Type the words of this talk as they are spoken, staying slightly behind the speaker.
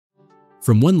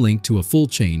From one link to a full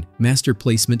chain, master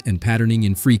placement and patterning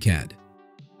in FreeCAD.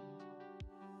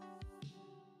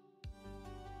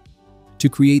 To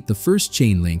create the first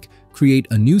chain link, create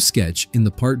a new sketch in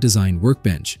the Part Design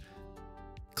Workbench.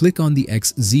 Click on the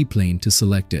XZ plane to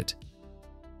select it.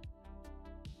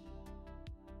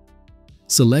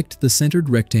 Select the centered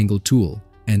rectangle tool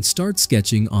and start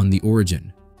sketching on the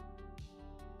origin.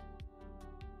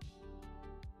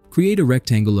 Create a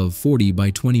rectangle of 40 by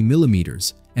 20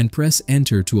 millimeters and press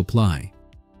Enter to apply.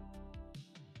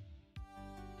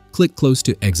 Click close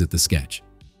to exit the sketch.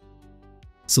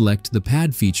 Select the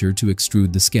pad feature to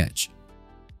extrude the sketch.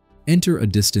 Enter a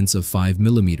distance of 5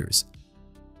 millimeters.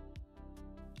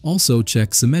 Also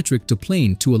check Symmetric to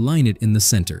Plane to align it in the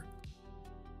center.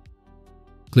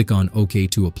 Click on OK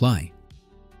to apply.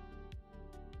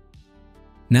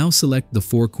 Now select the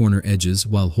 4 corner edges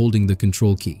while holding the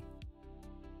Control key.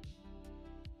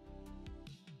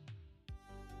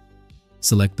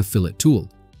 Select the Fillet tool.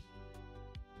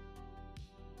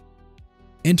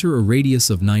 Enter a radius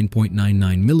of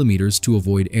 9.99 millimeters to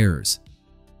avoid errors.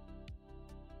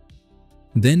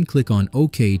 Then click on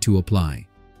OK to apply.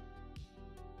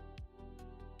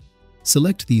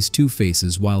 Select these two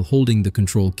faces while holding the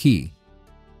Control key.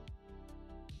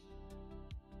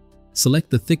 Select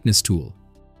the Thickness tool.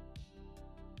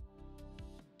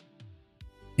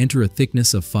 Enter a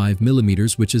thickness of 5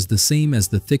 millimeters, which is the same as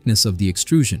the thickness of the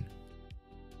extrusion.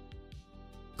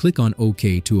 Click on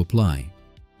OK to apply.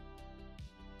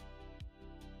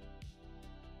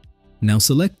 Now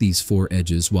select these 4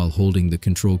 edges while holding the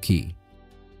Control key.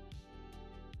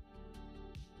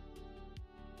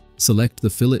 Select the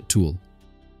Fillet tool.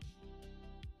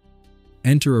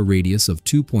 Enter a radius of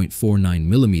 2.49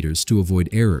 millimeters to avoid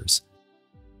errors.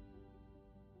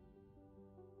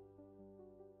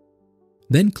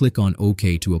 Then click on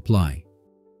OK to apply.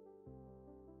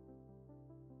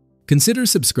 Consider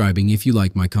subscribing if you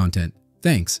like my content.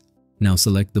 Thanks. Now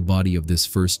select the body of this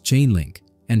first chain link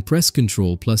and press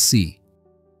Ctrl+C.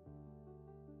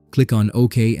 Click on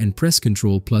OK and press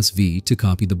Ctrl+V to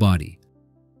copy the body.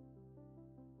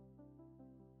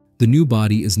 The new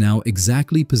body is now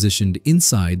exactly positioned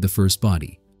inside the first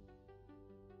body.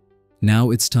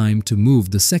 Now it's time to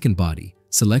move the second body.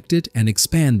 Select it and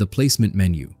expand the placement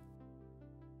menu.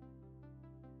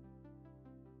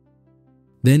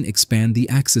 Then expand the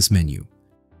axis menu.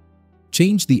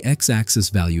 Change the x-axis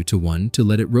value to 1 to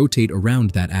let it rotate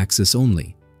around that axis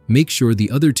only. Make sure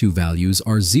the other two values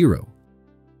are 0.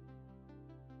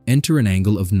 Enter an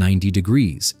angle of 90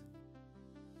 degrees.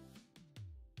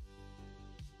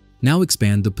 Now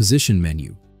expand the position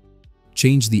menu.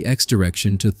 Change the x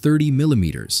direction to 30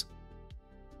 millimeters.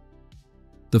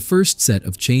 The first set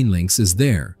of chain links is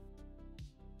there.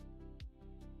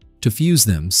 To fuse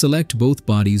them, select both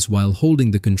bodies while holding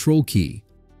the Control key.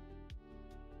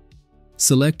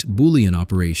 Select Boolean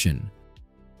operation.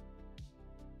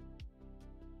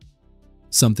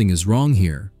 Something is wrong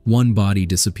here. One body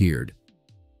disappeared.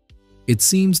 It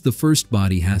seems the first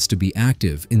body has to be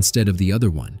active instead of the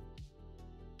other one.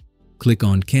 Click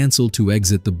on Cancel to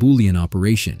exit the Boolean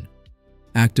operation.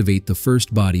 Activate the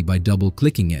first body by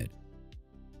double-clicking it.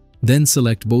 Then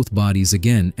select both bodies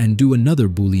again and do another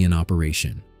Boolean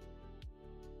operation.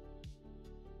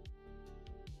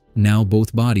 Now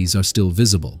both bodies are still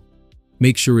visible.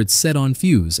 Make sure it's set on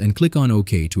Fuse and click on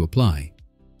OK to apply.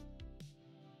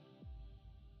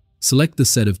 Select the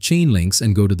set of chain links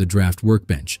and go to the Draft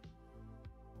Workbench.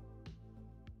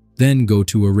 Then go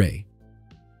to Array.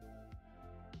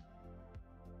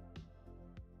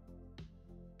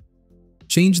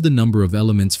 Change the number of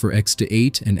elements for X to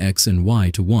 8 and X and Y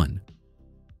to 1.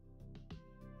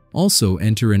 Also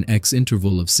enter an X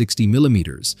interval of 60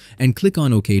 millimeters and click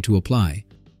on OK to apply.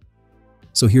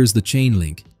 So here's the chain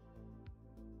link.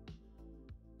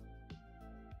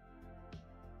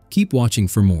 Keep watching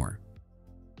for more.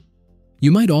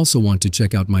 You might also want to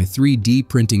check out my 3D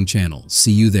printing channel.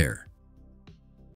 See you there.